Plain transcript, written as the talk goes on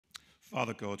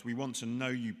Father God, we want to know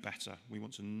you better. We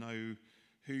want to know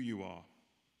who you are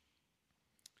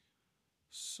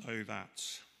so that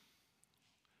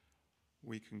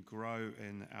we can grow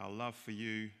in our love for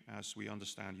you as we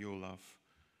understand your love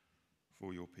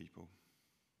for your people,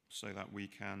 so that we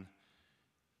can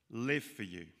live for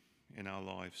you in our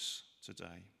lives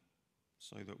today,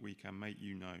 so that we can make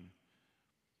you known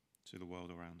to the world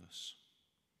around us.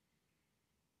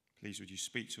 Please would you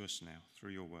speak to us now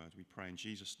through your word. We pray in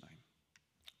Jesus' name.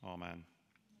 Amen.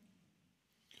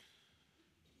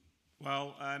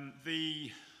 Well,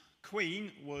 the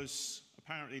Queen was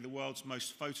apparently the world's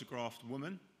most photographed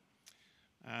woman,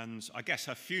 and I guess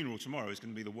her funeral tomorrow is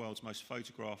going to be the world's most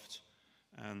photographed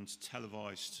and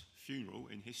televised funeral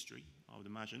in history, I would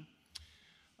imagine.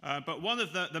 But one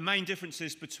of the main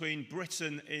differences between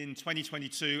Britain in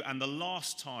 2022 and the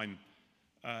last time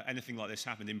anything like this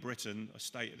happened in Britain, the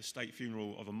state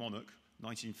funeral of a monarch,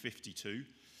 1952.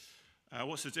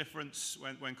 What's the difference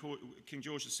when King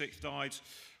George VI died?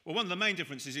 Well, one of the main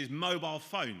differences is mobile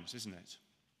phones, isn't it?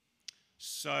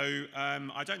 So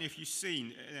I don't know if you've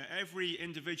seen every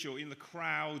individual in the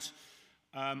crowd,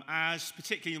 as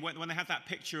particularly when they had that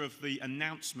picture of the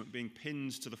announcement being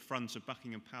pinned to the front of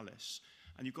Buckingham Palace,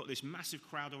 and you've got this massive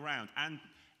crowd around, and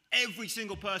every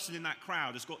single person in that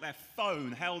crowd has got their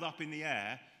phone held up in the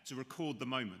air to record the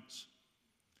moment.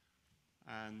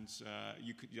 And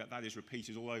that is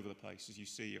repeated all over the place as you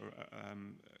see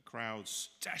crowds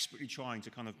desperately trying to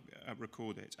kind of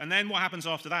record it. And then what happens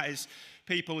after that is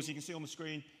people, as you can see on the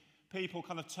screen, people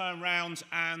kind of turn around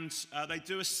and they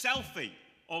do a selfie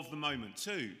of the moment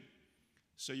too.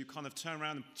 So you kind of turn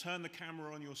around and turn the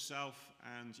camera on yourself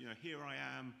and, here I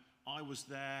am, I was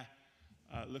there,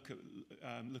 look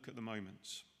at the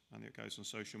moment. And it goes on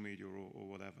social media or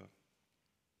whatever.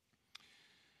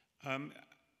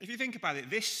 If you think about it,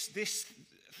 this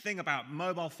thing about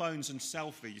mobile phones and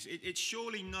selfies, it's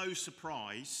surely no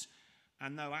surprise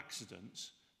and no accident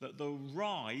that the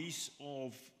rise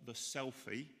of the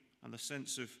selfie and the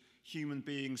sense of human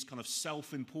beings' kind of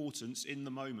self-importance in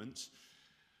the moment,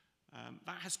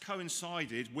 that has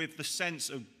coincided with the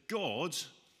sense of God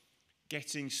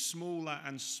getting smaller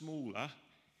and smaller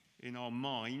in our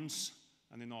minds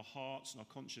and in our hearts and our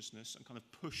consciousness and kind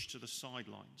of pushed to the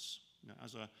sidelines,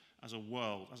 as a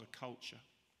world, as a culture.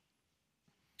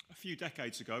 A few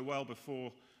decades ago, well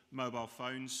before mobile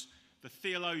phones, the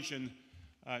theologian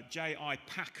J.I.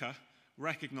 Packer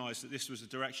recognized that this was the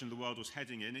direction the world was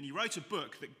heading in, and he wrote a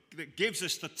book that gives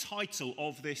us the title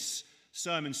of this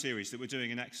sermon series that we're doing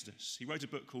in Exodus. He wrote a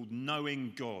book called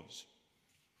Knowing God.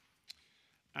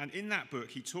 And in that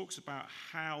book, he talks about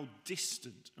how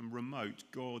distant and remote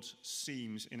God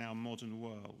seems in our modern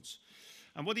world.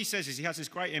 And what he says is, he has this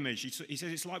great image. He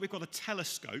says it's like we've got a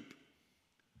telescope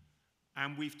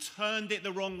and we've turned it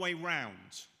the wrong way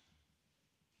round.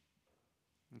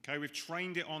 Okay, we've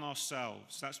trained it on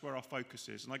ourselves. That's where our focus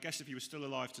is. And I guess if he was still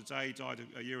alive today, died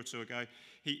a year or two ago,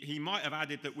 he might have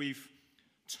added that we've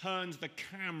turned the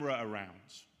camera around,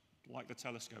 like the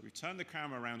telescope. We've turned the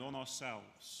camera around on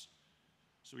ourselves.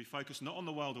 So we focus not on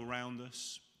the world around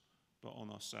us, but on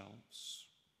ourselves.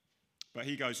 But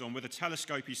he goes on, with a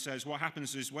telescope, he says, what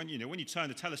happens is when you turn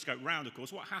the telescope round, of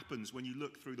course, what happens when you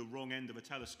look through the wrong end of a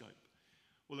telescope?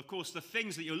 Well, of course, the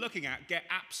things that you're looking at get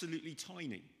absolutely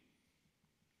tiny.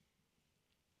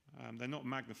 They're not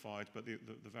magnified, but the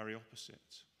very opposite.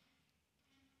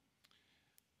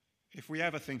 If we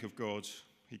ever think of God,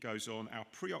 he goes on, our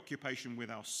preoccupation with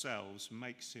ourselves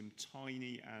makes him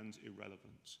tiny and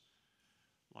irrelevant,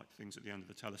 like things at the end of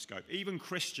the telescope. Even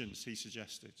Christians, he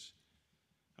suggested,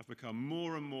 have become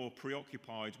more and more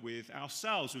preoccupied with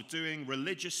ourselves, with doing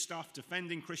religious stuff,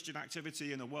 defending Christian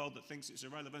activity in a world that thinks it's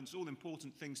irrelevant. It's all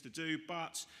important things to do,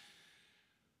 but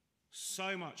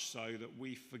so much so that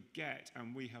we forget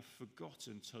and we have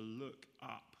forgotten to look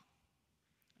up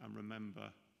and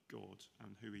remember God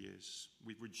and who he is.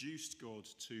 We've reduced God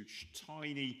to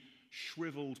tiny,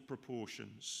 shriveled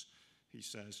proportions, he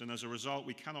says, and as a result,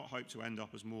 we cannot hope to end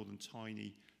up as more than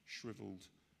tiny, shriveled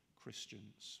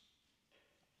Christians.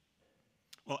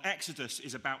 Well, Exodus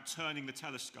is about turning the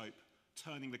telescope,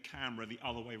 turning the camera the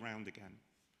other way round again.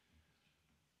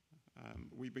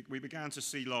 We began to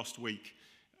see last week,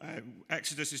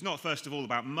 Exodus is not first of all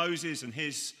about Moses and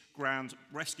his grand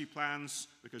rescue plans,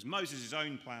 because Moses'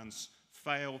 own plans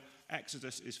fail.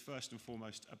 Exodus is first and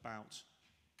foremost about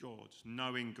God,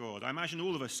 knowing God. I imagine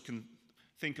all of us can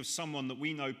think of someone that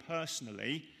we know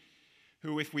personally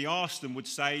who, if we asked them, would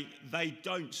say they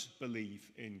don't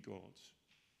believe in God.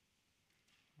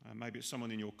 Maybe it's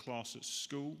someone in your class at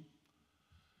school.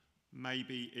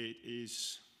 Maybe it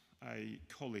is a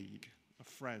colleague a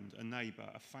friend, a neighbor,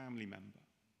 a family member.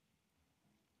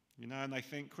 You know, and they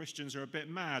think Christians are a bit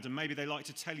mad, and maybe they like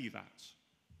to tell you that.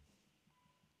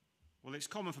 Well, it's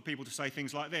common for people to say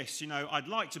things like this, you know, I'd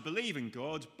like to believe in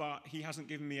God, but he hasn't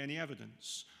given me any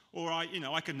evidence. Or,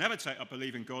 I could never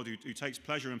believe in God who takes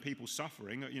pleasure in people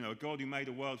suffering, you know, a God who made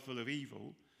a world full of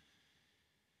evil.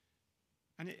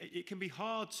 And it can be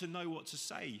hard to know what to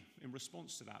say in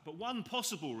response to that. But one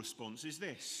possible response is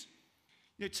this.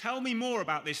 You know, tell me more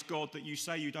about this God that you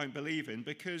say you don't believe in,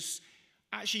 because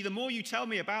actually, the more you tell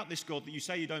me about this God that you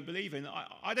say you don't believe in,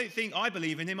 I don't think I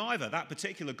believe in him either, that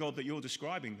particular God that you're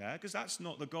describing there, because that's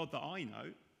not the God that I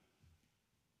know.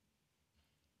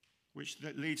 Which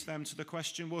leads them to the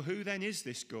question, well, who then is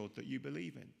this God that you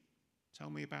believe in? Tell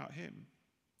me about him.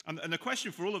 And the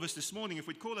question for all of us this morning, if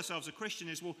we'd call ourselves a Christian,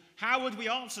 is, well, how would we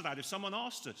answer that if someone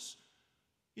asked us?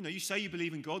 You know, you say you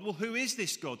believe in God. Well, who is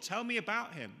this God? Tell me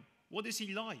about him. What is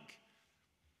he like?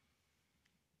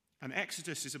 And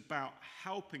Exodus is about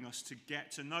helping us to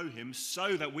get to know him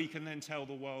so that we can then tell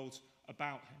the world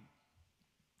about him.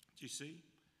 Do you see?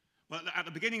 Well, at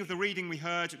the beginning of the reading we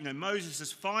heard, you know, Moses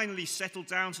has finally settled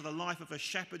down to the life of a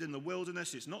shepherd in the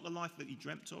wilderness. It's not the life that he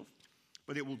dreamt of,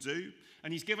 but it will do.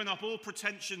 And he's given up all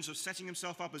pretensions of setting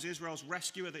himself up as Israel's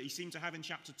rescuer that he seemed to have in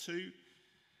chapter 2.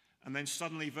 And then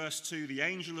suddenly, verse 2, the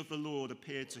angel of the Lord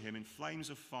appeared to him in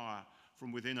flames of fire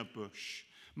from within a bush.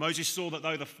 Moses saw that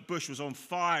though the bush was on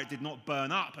fire, it did not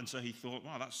burn up. And so he thought,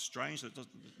 wow, that's strange. That's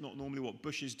not normally what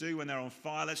bushes do when they're on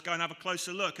fire. Let's go and have a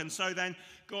closer look. And so then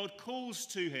God calls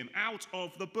to him out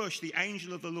of the bush. The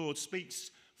angel of the Lord speaks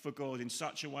for God in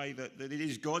such a way that it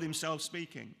is God himself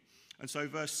speaking. And so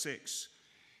verse 6,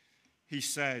 he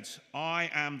said,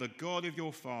 I am the God of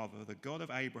your father, the God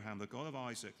of Abraham, the God of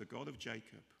Isaac, the God of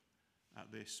Jacob.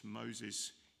 At this,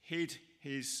 Moses hid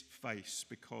his face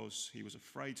because he was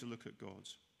afraid to look at God.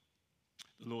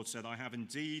 The Lord said, I have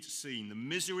indeed seen the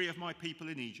misery of my people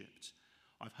in Egypt.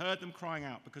 I've heard them crying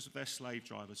out because of their slave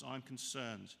drivers. I'm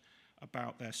concerned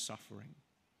about their suffering.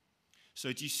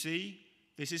 So do you see?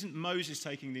 This isn't Moses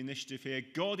taking the initiative here.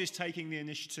 God is taking the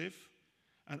initiative.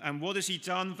 And what has he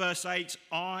done? Verse 8,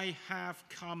 I have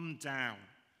come down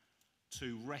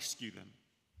to rescue them,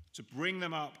 to bring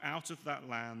them up out of that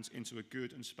land into a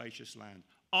good and spacious land.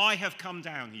 I have come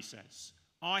down, he says.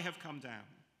 I have come down.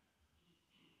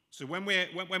 So when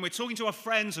we're talking to our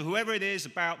friends or whoever it is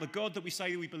about the God that we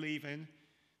say we believe in,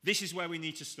 this is where we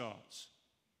need to start.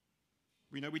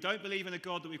 We don't believe in a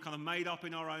God that we've kind of made up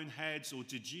in our own heads or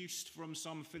deduced from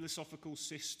some philosophical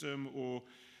system or,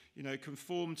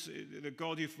 conformed to the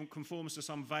God who conforms to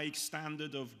some vague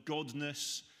standard of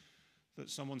godness that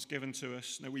someone's given to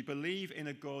us. No, we believe in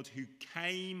a God who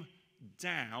came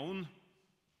down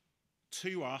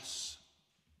to us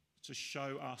to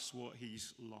show us what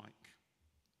he's like.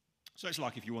 So it's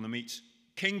like if you want to meet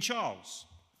King Charles.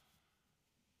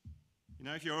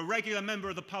 If you're a regular member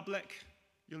of the public,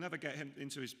 you'll never get him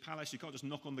into his palace. You can't just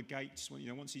knock on the gates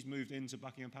once he's moved into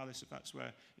Buckingham Palace, if that's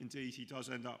where indeed he does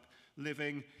end up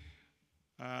living.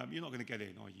 You're not going to get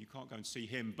in, or you can't go and see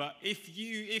him. But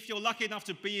if you're lucky enough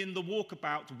to be in the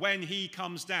walkabout when he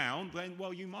comes down, then,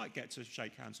 well, you might get to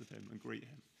shake hands with him and greet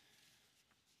him.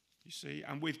 You see?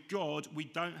 And with God, we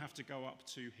don't have to go up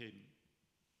to him.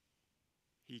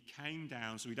 He came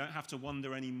down, so we don't have to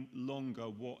wonder any longer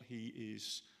what he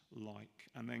is like.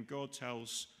 And then God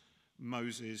tells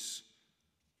Moses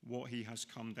what he has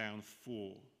come down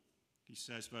for. He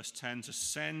says, verse 10, to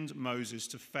send Moses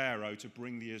to Pharaoh to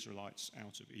bring the Israelites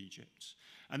out of Egypt.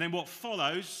 And then what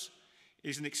follows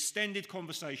is an extended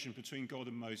conversation between God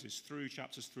and Moses through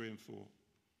chapters 3 and 4.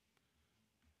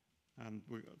 And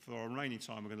for our remaining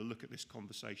time, we're going to look at this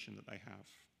conversation that they have.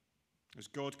 As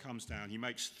God comes down, he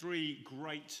makes three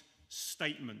great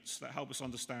statements that help us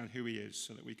understand who he is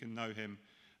so that we can know him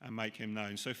and make him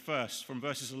known. So first, from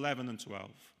verses 11 and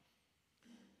 12,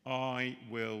 I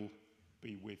will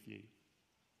be with you.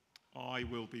 I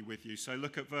will be with you. So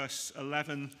look at verse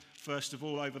 11, first of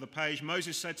all, over the page.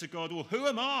 Moses said to God, well, who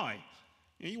am I?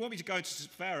 You want me to go to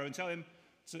Pharaoh and tell him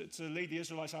to lead the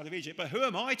Israelites out of Egypt, but who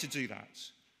am I to do that?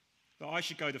 That I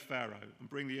should go to Pharaoh and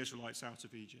bring the Israelites out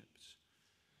of Egypt.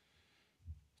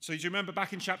 So do you remember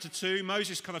back in chapter 2,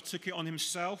 Moses kind of took it on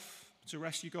himself to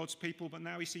rescue God's people, but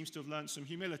now he seems to have learned some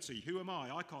humility. Who am I?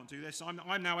 I can't do this.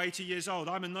 I'm now 80 years old.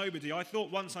 I'm a nobody. I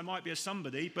thought once I might be a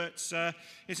somebody, but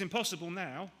it's impossible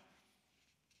now.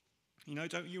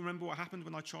 Don't you remember what happened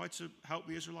when I tried to help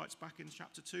the Israelites back in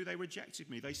chapter 2? They rejected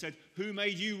me. They said, who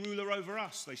made you ruler over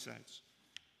us? They said.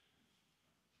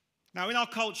 Now, in our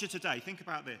culture today, think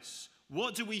about this.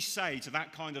 What do we say to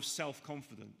that kind of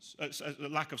self-confidence,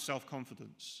 lack of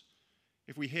self-confidence,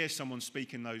 if we hear someone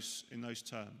speak in those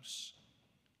terms?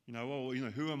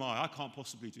 Who am I? I can't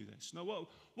possibly do this. No,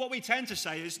 what we tend to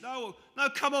say is, no,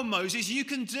 come on, Moses, you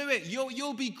can do it.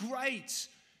 You'll be great.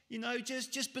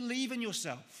 Just believe in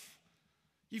yourself.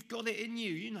 You've got it in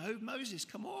you. Moses,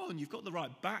 come on. You've got the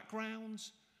right background.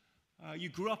 You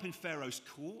grew up in Pharaoh's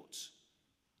court.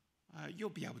 You'll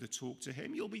be able to talk to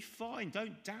him. You'll be fine.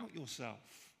 Don't doubt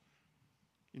yourself.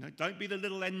 Don't be the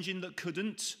little engine that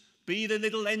couldn't. Be the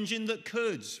little engine that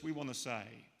could, we want to say.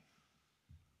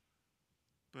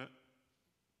 But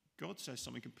God says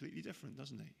something completely different,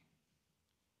 doesn't he?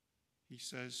 He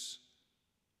says,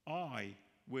 I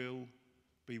will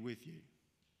be with you.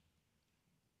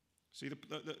 See,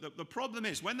 the problem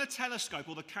is when the telescope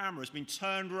or the camera has been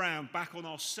turned around back on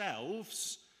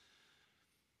ourselves,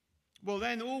 well,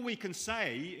 then all we can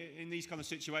say in these kind of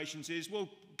situations is, well,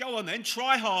 go on then,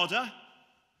 try harder.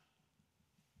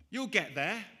 You'll get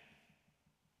there.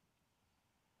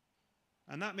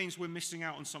 And that means we're missing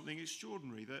out on something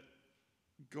extraordinary, that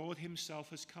God himself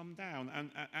has come down.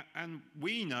 And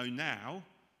we know now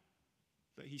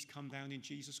that he's come down in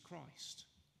Jesus Christ.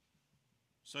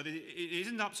 So that it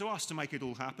isn't up to us to make it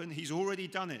all happen. He's already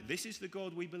done it. This is the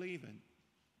God we believe in,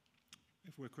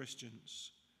 if we're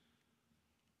Christians.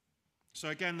 So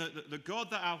again, the God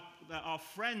that our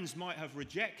friends might have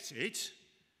rejected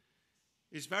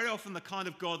is very often the kind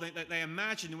of God that they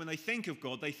imagine when they think of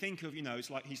God. They think of, it's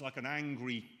like he's like an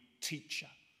angry teacher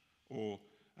or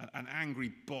an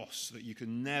angry boss that you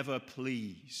can never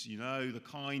please, the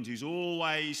kind who's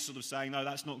always sort of saying, no,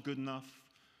 that's not good enough.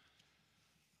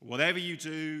 Whatever you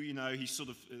do, he's sort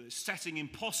of setting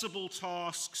impossible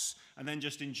tasks and then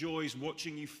just enjoys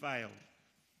watching you fail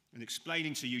and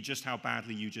explaining to you just how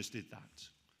badly you just did that.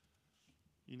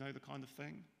 The kind of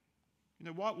thing?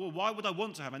 Why would I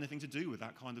want to have anything to do with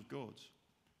that kind of God?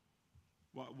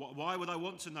 Why would I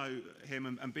want to know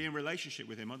him and be in relationship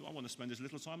with him? I want to spend as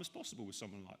little time as possible with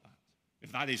someone like that,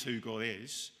 if that is who God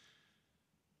is.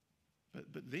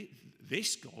 But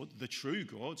this God, the true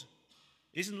God,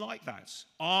 isn't like that.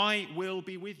 I will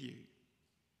be with you.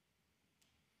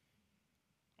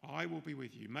 I will be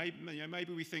with you.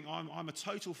 Maybe we think I'm a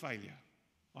total failure.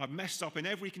 I've messed up in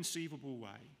every conceivable way.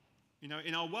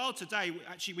 In our world today,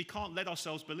 actually, we can't let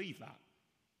ourselves believe that.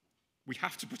 We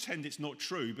have to pretend it's not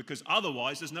true because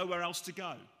otherwise there's nowhere else to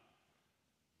go.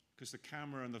 Because the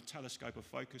camera and the telescope are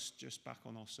focused just back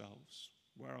on ourselves.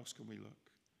 Where else can we look?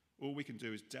 All we can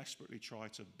do is desperately try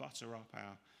to butter up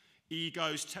our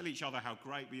egos, tell each other how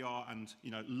great we are, and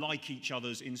like each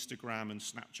other's Instagram and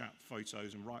Snapchat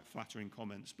photos and write flattering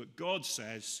comments. But God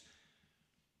says,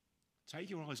 take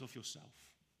your eyes off yourself.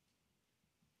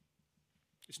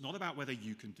 It's not about whether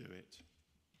you can do it.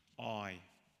 I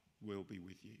will be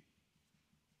with you.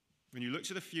 When you look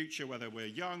to the future, whether we're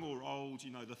young or old,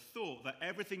 the thought that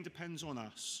everything depends on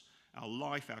us, our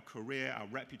life, our career, our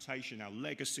reputation, our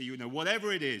legacy,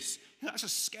 whatever it is, that's a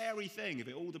scary thing if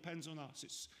it all depends on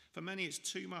us. For many, it's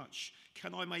too much.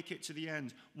 Can I make it to the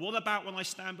end? What about when I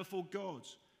stand before God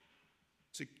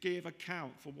to give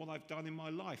account for what I've done in my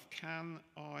life?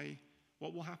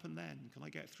 What will happen then? Can I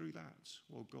get through that?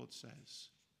 Well, God says,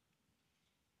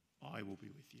 I will be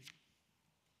with you.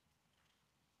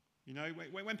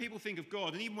 When people think of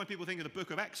God, and even when people think of the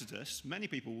book of Exodus, many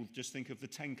people will just think of the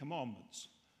Ten Commandments.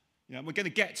 We're going to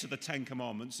get to the Ten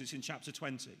Commandments. It's in chapter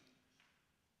 20.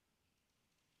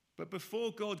 But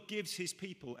before God gives his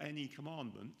people any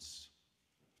commandments,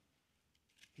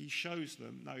 he shows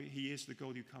them, no, he is the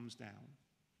God who comes down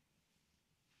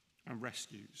and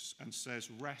rescues and says,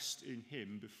 rest in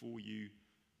him before you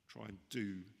try and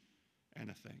do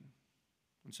anything.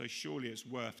 And so surely it's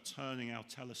worth turning our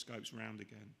telescopes round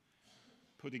again,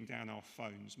 putting down our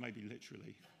phones, maybe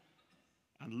literally,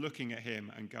 and looking at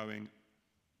him and going,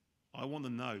 I want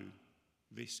to know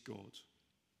this God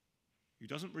who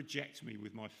doesn't reject me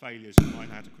with my failures and my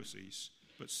inadequacies,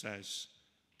 but says,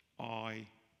 I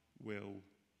will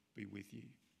be with you.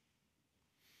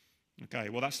 Okay,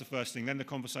 well, that's the first thing. Then the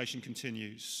conversation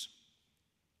continues.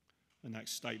 The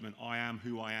next statement, I am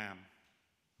who I am.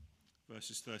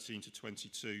 Verses 13 to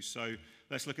 22. So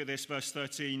let's look at this. Verse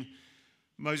 13,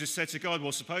 Moses said to God,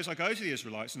 well, suppose I go to the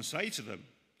Israelites and say to them,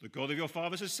 the God of your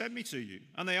fathers has sent me to you.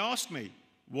 And they ask me,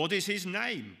 what is his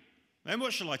name? Then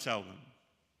what shall I tell them?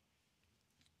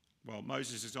 Well,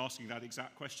 Moses is asking that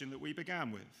exact question that we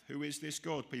began with. Who is this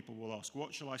God? People will ask.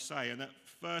 What shall I say? And at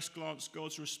first glance,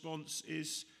 God's response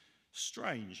is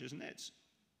strange, isn't it?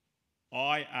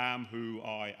 I am who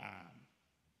I am.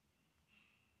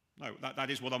 No, that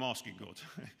is what I'm asking God.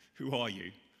 Who are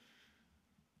you?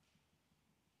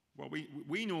 Well,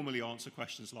 we normally answer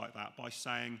questions like that by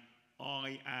saying,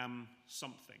 I am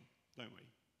something, don't we?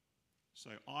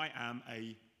 So I am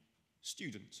a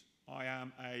student. I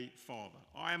am a father.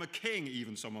 I am a king,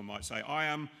 even someone might say. I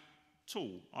am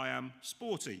tall. I am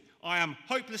sporty. I am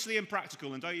hopelessly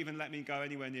impractical and don't even let me go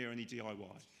anywhere near any DIY.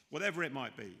 Whatever it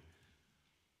might be.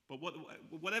 But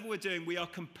whatever we're doing, we are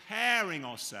comparing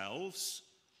ourselves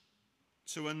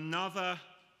to another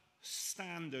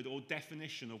standard or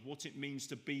definition of what it means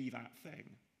to be that thing.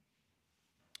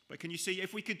 But can you see,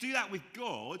 if we could do that with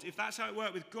God, if that's how it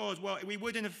worked with God, well, we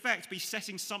would in effect be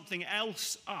setting something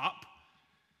else up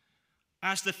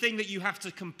as the thing that you have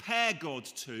to compare God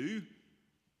to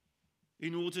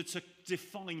in order to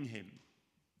define him.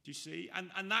 Do you see?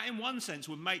 And that in one sense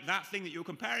would make that thing that you're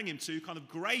comparing him to kind of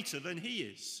greater than he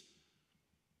is.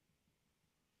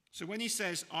 So when he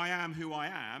says, I am who I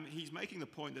am, he's making the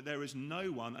point that there is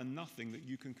no one and nothing that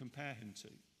you can compare him to.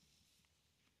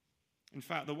 In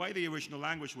fact, the way the original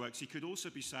language works, he could also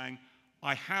be saying,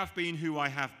 I have been who I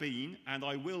have been, and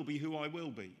I will be who I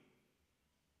will be.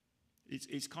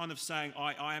 It's kind of saying,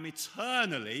 I am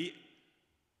eternally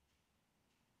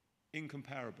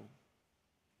incomparable.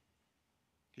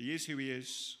 He is who he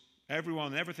is. Everyone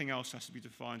and everything else has to be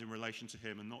defined in relation to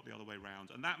him and not the other way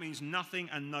around. And that means nothing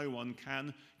and no one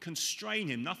can constrain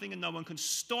him. Nothing and no one can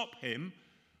stop him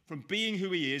from being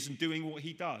who he is and doing what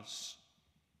he does.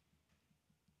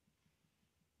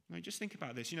 Now, just think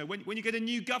about this. When you get a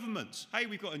new government, hey,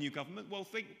 we've got a new government. Well,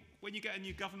 think when you get a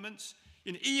new government,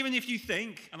 even if you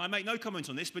think, and I make no comment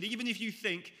on this, but even if you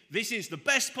think this is the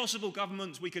best possible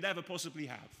government we could ever possibly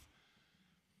have,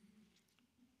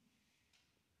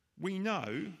 we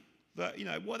know that,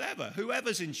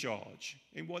 whoever's in charge,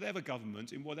 in whatever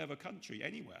government, in whatever country,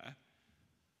 anywhere,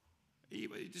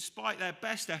 despite their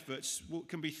best efforts,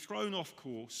 can be thrown off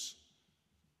course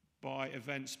by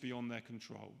events beyond their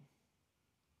control.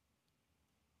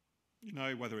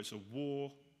 Whether it's a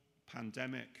war,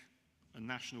 pandemic, a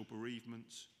national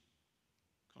bereavement,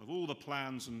 kind of all the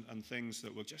plans and things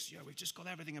that were just, we've just got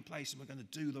everything in place and we're going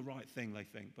to do the right thing, they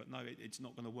think. But no, it's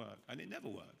not going to work. And it never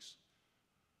works,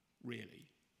 really.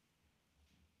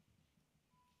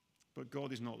 But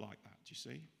God is not like that, do you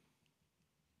see?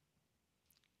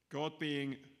 God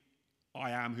being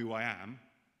I am who I am,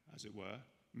 as it were,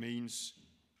 means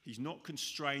he's not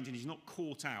constrained and he's not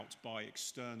caught out by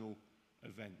external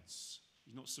events.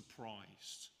 He's not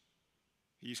surprised.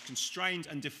 He is constrained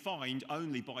and defined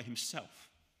only by himself.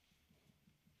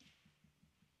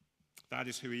 That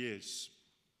is who he is.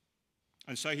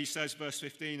 And so he says, verse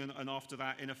 15, and after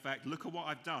that, in effect, look at what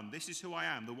I've done. This is who I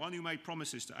am, the one who made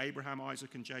promises to Abraham,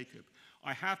 Isaac, and Jacob.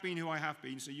 I have been who I have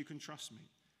been, so you can trust me.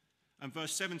 And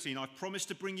verse 17, I've promised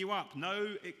to bring you up. No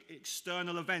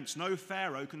external events, no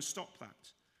Pharaoh can stop that.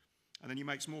 And then he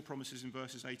makes more promises in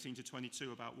verses 18 to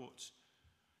 22 about what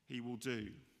he will do.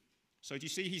 So do you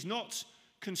see, he's not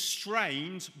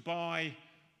constrained by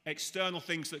external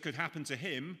things that could happen to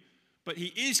him, but he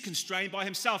is constrained by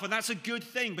himself. And that's a good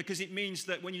thing, because it means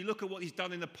that when you look at what he's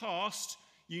done in the past,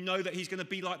 you know that he's going to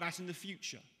be like that in the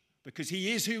future, because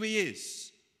he is who he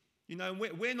is.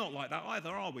 We're not like that either,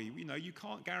 are we? You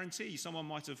can't guarantee someone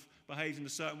might have behaved in a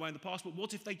certain way in the past, but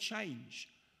what if they change?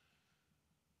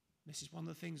 This is one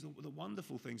of the things, the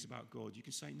wonderful things about God. You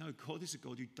can say, no, God is a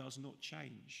God who does not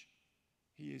change.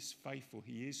 He is faithful.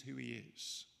 He is who he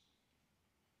is.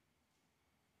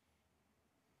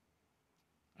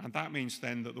 And that means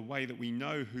then that the way that we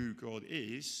know who God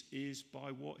is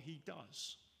by what he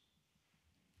does.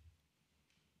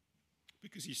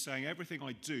 Because he's saying everything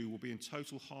I do will be in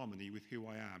total harmony with who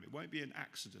I am. It won't be an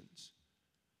accident.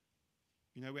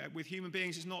 With human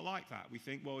beings, it's not like that. We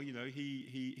think, well,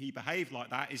 he behaved like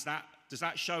that. Does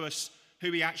that show us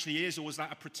who he actually is, or was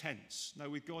that a pretense? No,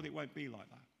 with God, it won't be like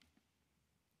that.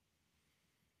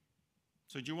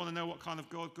 So do you want to know what kind of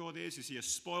God is? Is he a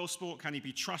spoilsport? Can he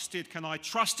be trusted? Can I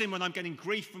trust him when I'm getting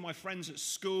grief from my friends at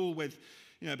school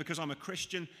because I'm a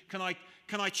Christian? Can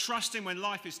I trust him when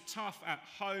life is tough at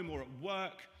home or at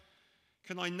work?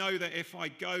 Can I know that if I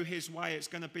go his way, it's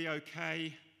going to be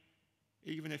okay,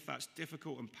 even if that's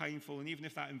difficult and painful, and even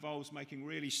if that involves making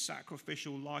really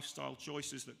sacrificial lifestyle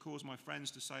choices that cause my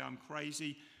friends to say I'm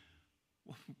crazy?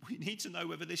 Well, we need to know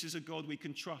whether this is a God we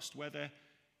can trust, whether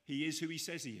he is who he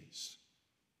says he is.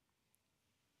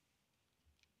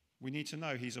 We need to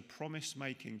know he's a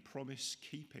promise-making,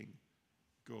 promise-keeping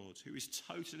God who is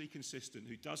totally consistent,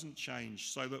 who doesn't change,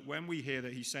 so that when we hear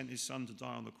that he sent his son to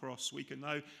die on the cross, we can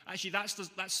know, actually,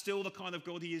 that's still the kind of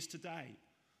God he is today.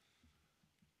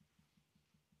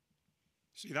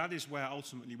 See, that is where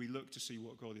ultimately we look to see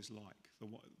what God is like.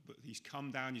 But he's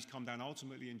come down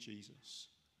ultimately in Jesus.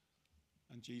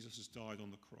 And Jesus has died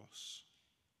on the cross.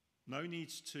 No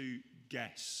need to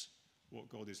guess what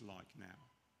God is like now.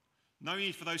 No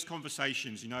need for those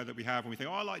conversations, that we have when we think,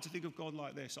 I like to think of God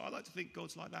like this. I like to think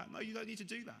God's like that. No, you don't need to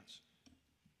do that.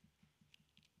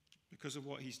 Because of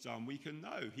what he's done, we can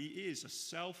know he is a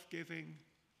self-giving,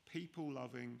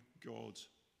 people-loving God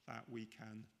that we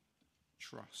can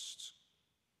trust.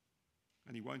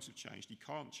 And he won't have changed. He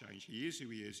can't change. He is who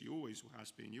he is. He always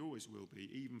has been. He always will be,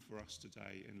 even for us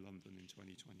today in London in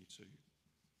 2022.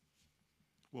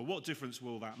 Well, what difference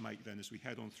will that make then as we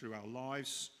head on through our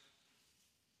lives?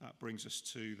 That brings us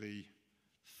to the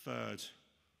third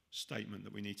statement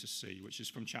that we need to see, which is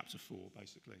from chapter 4,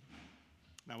 basically.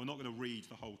 Now, we're not going to read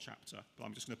the whole chapter, but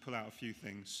I'm just going to pull out a few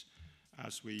things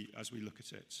as we look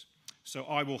at it. So,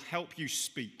 I will help you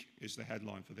speak is the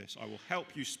headline for this. I will help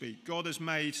you speak. God has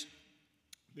made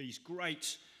these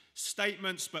great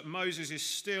statements, but Moses is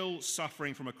still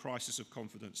suffering from a crisis of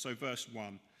confidence. So, verse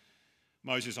 1,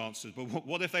 Moses answered, but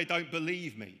what if they don't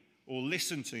believe me or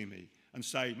listen to me and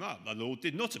say, well, the Lord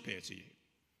did not appear to you?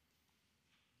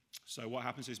 So what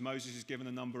happens is Moses is given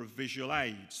a number of visual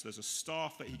aids. There's a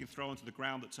staff that he can throw onto the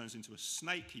ground that turns into a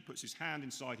snake. He puts his hand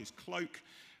inside his cloak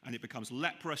and it becomes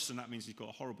leprous, and that means he's got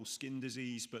a horrible skin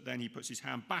disease. But then he puts his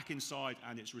hand back inside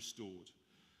and it's restored.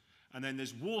 And then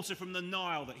there's water from the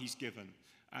Nile that he's given,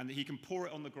 and he can pour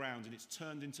it on the ground and it's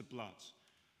turned into blood.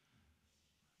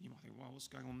 You might think, well, what's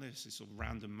going on this? It's sort of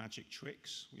random magic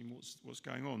tricks. I mean, what's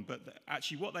going on? But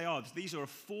actually what they are, these are a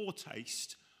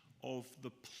foretaste of the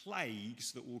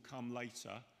plagues that will come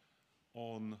later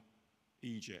on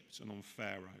Egypt and on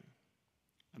Pharaoh.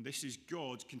 And this is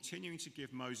God continuing to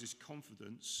give Moses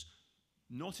confidence,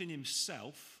 not in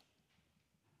himself,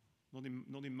 not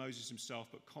in Moses himself,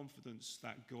 but confidence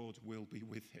that God will be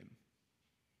with him.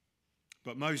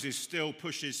 But Moses still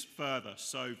pushes further.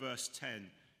 So verse 10,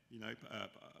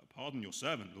 pardon your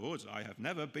servant, Lord, I have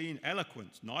never been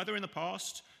eloquent, neither in the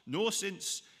past nor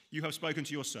since you have spoken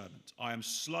to your servant. I am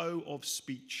slow of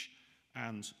speech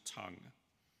and tongue.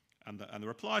 And the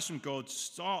replies from God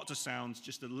start to sound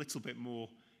just a little bit more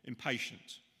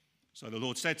impatient. So the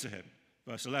Lord said to him,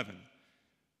 verse 11,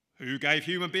 who gave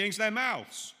human beings their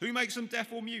mouths? Who makes them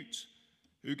deaf or mute?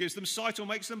 Who gives them sight or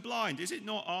makes them blind? Is it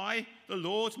not I, the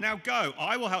Lord? Now go,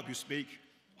 I will help you speak.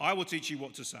 I will teach you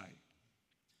what to say.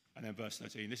 And then verse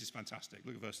 13, this is fantastic.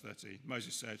 Look at verse 13.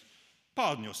 Moses said,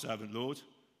 pardon your servant, Lord.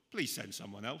 Please send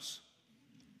someone else.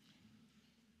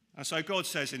 And so God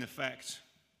says, in effect,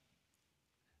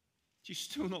 do you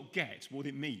still not get what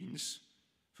it means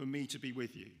for me to be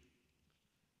with you?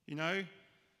 You're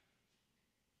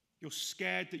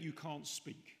scared that you can't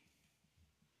speak.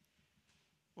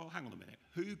 Well, hang on a minute.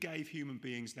 Who gave human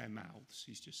beings their mouths,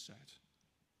 he's just said.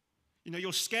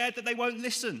 You're scared that they won't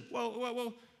listen.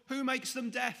 Well, who makes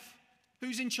them deaf?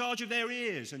 Who's in charge of their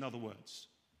ears, in other words?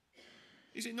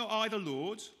 Is it not I, the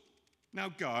Lord? Now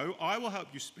go, I will help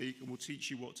you speak and will teach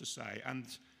you what to say. And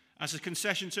as a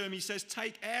concession to him, he says,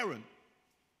 take Aaron.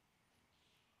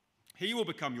 He will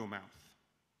become your mouth.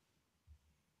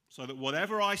 So that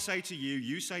whatever I say to you,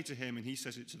 you say to him, and he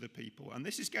says it to the people. And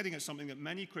this is getting at something that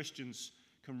many Christians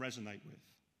can resonate with.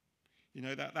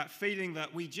 That feeling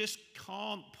that we just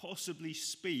can't possibly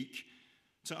speak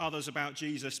to others about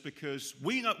Jesus because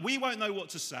we won't know what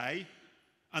to say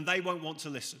and they won't want to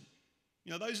listen.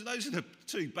 Those are the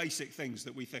two basic things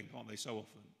that we think, aren't they, so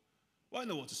often? Won't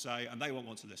know what to say and they won't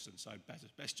want to listen, so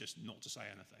best just not to say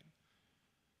anything.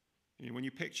 When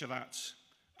you picture that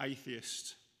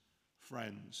atheist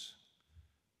friend,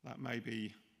 that may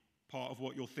be part of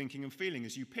what you're thinking and feeling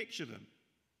as you picture them.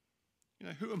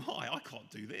 Who am I? I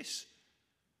can't do this.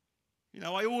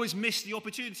 I always miss the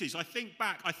opportunities. I think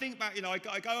back,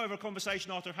 I go over a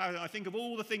conversation after having it, I think of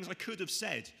all the things I could have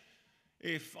said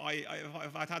if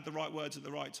I'd had the right words at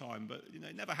the right time, but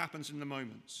it never happens in the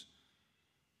moment.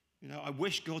 I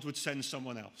wish God would send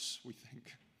someone else, we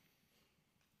think.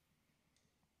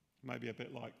 Maybe a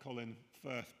bit like Colin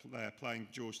Firth there playing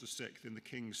George VI in the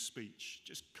King's Speech.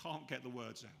 Just can't get the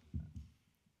words out.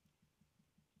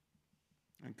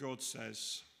 And God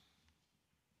says,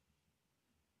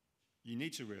 you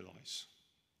need to realize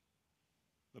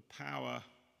the power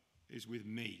is with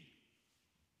me,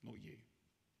 not you.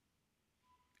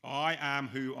 I am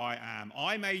who I am.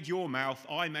 I made your mouth,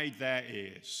 I made their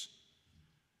ears.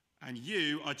 And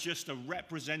you are just a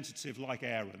representative like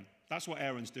Aaron. That's what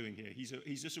Aaron's doing here.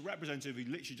 He's just a representative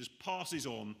who literally just passes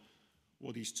on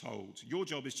what he's told. Your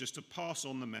job is just to pass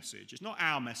on the message. It's not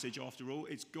our message after all,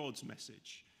 it's God's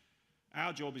message.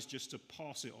 Our job is just to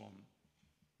pass it on.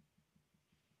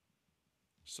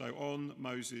 So on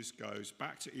Moses goes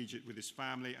back to Egypt with his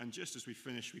family, and just as we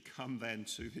finish, we come then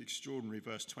to the extraordinary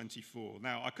verse 24.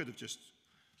 Now, I could have just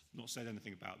not said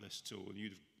anything about this at all. And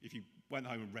if you went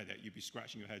home and read it, you'd be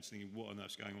scratching your heads thinking, what on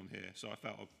earth's going on here? So I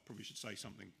felt I probably should say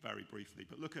something very briefly.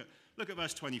 But look at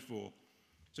verse 24.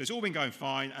 So it's all been going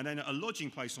fine, and then at a lodging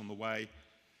place on the way,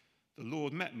 the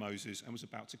Lord met Moses and was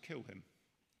about to kill him.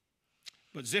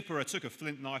 But Zipporah took a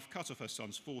flint knife, cut off her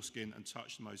son's foreskin, and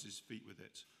touched Moses' feet with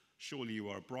it. Surely you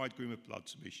are a bridegroom of blood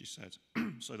to me, she said.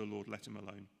 So the Lord let him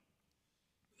alone.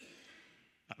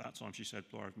 At that time, she said,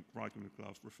 bridegroom of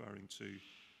blood, referring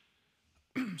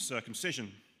to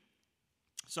circumcision.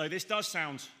 So this does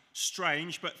sound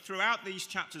strange, but throughout these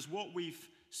chapters, what we've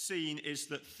seen is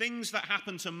that things that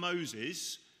happened to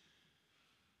Moses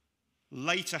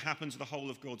later happen to the whole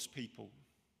of God's people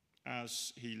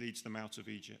as he leads them out of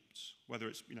Egypt. Whether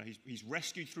it's, he's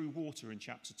rescued through water in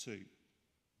chapter 2.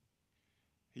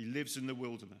 He lives in the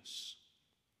wilderness.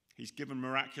 He's given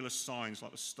miraculous signs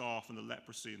like the staff and the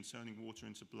leprosy and turning water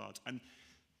into blood. And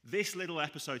this little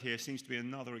episode here seems to be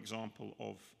another example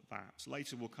of that.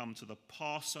 Later we'll come to the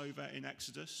Passover in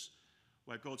Exodus,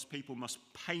 where God's people must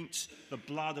paint the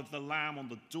blood of the lamb on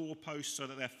the doorpost so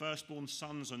that their firstborn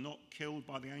sons are not killed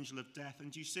by the angel of death.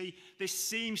 And you see, this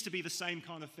seems to be the same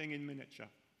kind of thing in miniature.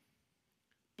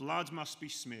 Blood must be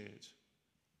smeared.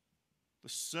 The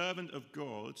servant of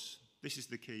God, this is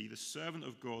the key, the servant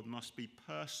of God must be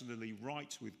personally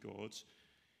right with God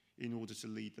in order to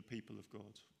lead the people of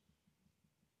God.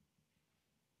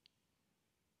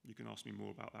 You can ask me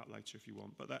more about that later if you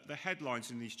want. But the headlines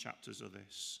in these chapters are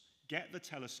this. Get the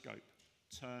telescope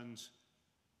turned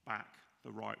back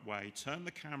the right way. Turn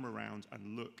the camera around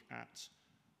and look at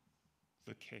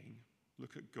the King.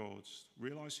 Look at God.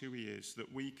 Realize who he is,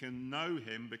 that we can know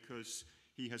him because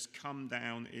he has come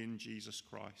down in Jesus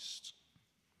Christ.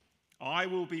 I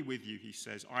will be with you, he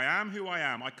says. I am who I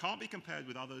am. I can't be compared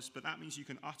with others, but that means you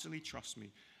can utterly trust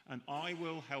me, and I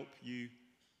will help you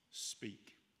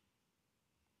speak.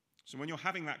 So when you're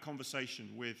having that conversation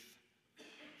with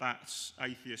that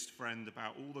atheist friend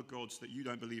about all the gods that you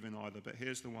don't believe in either, but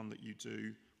here's the one that you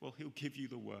do, well, he'll give you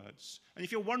the words. And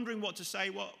if you're wondering what to say,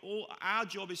 well, our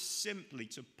job is simply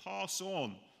to pass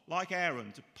on, like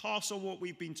Aaron, to pass on what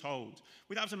we've been told.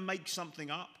 We don't have to make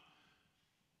something up.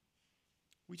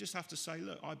 We just have to say,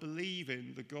 look, I believe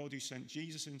in the God who sent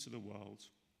Jesus into the world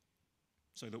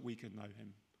so that we could know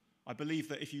him. I believe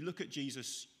that if you look at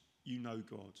Jesus, you know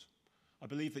God. I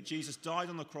believe that Jesus died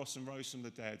on the cross and rose from the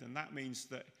dead, and that means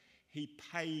that he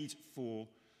paid for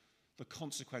the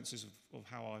consequences of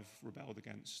how I've rebelled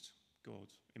against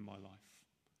God in my life.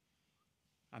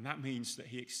 And that means that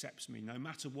he accepts me no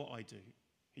matter what I do.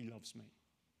 He loves me.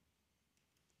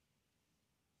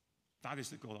 That is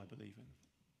the God I believe in.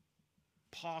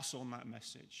 Pass on that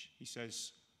message. He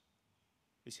says,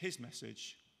 it's his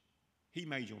message. He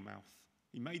made your mouth.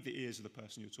 He made the ears of the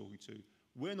person you're talking to.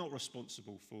 We're not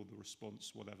responsible for the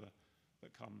response, whatever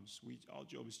that comes. Our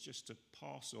job is just to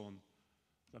pass on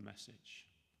the message.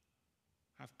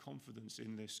 Have confidence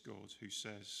in this God who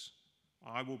says,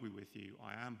 I will be with you.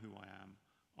 I am who I am.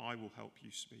 I will help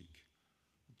you speak.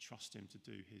 And trust him to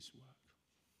do his work.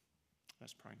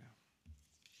 Let's pray now.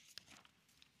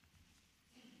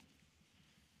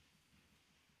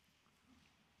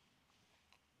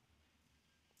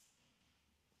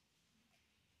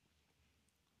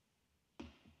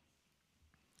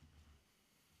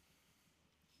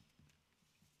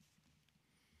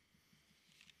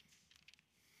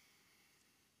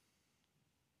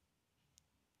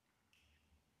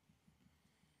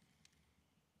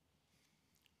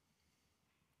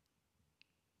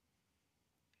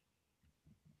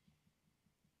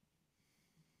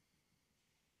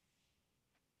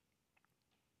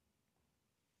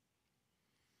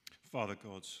 Father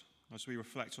God, as we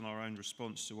reflect on our own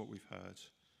response to what we've heard,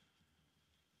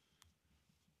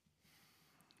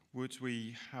 would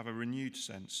we have a renewed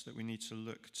sense that we need to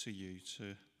look to you,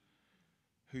 to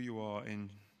who you are in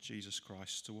Jesus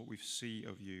Christ, to what we see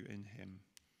of you in him,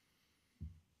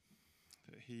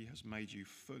 that he has made you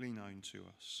fully known to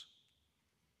us.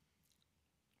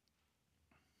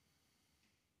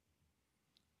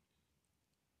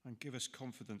 And give us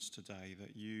confidence today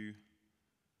that you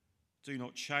do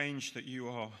not change, that you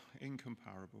are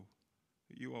incomparable,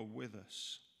 that you are with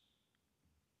us.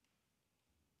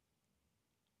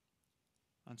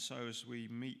 And so as we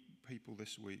meet people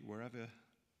this week, wherever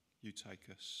you take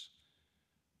us,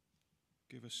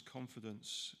 give us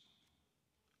confidence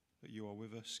that you are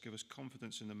with us. Give us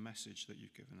confidence in the message that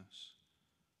you've given us.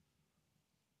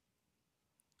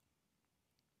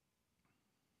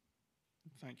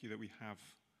 Thank you that we have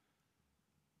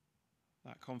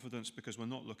that confidence because we're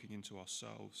not looking into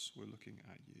ourselves, we're looking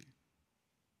at you.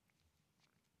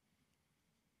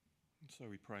 And so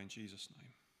we pray in Jesus' name.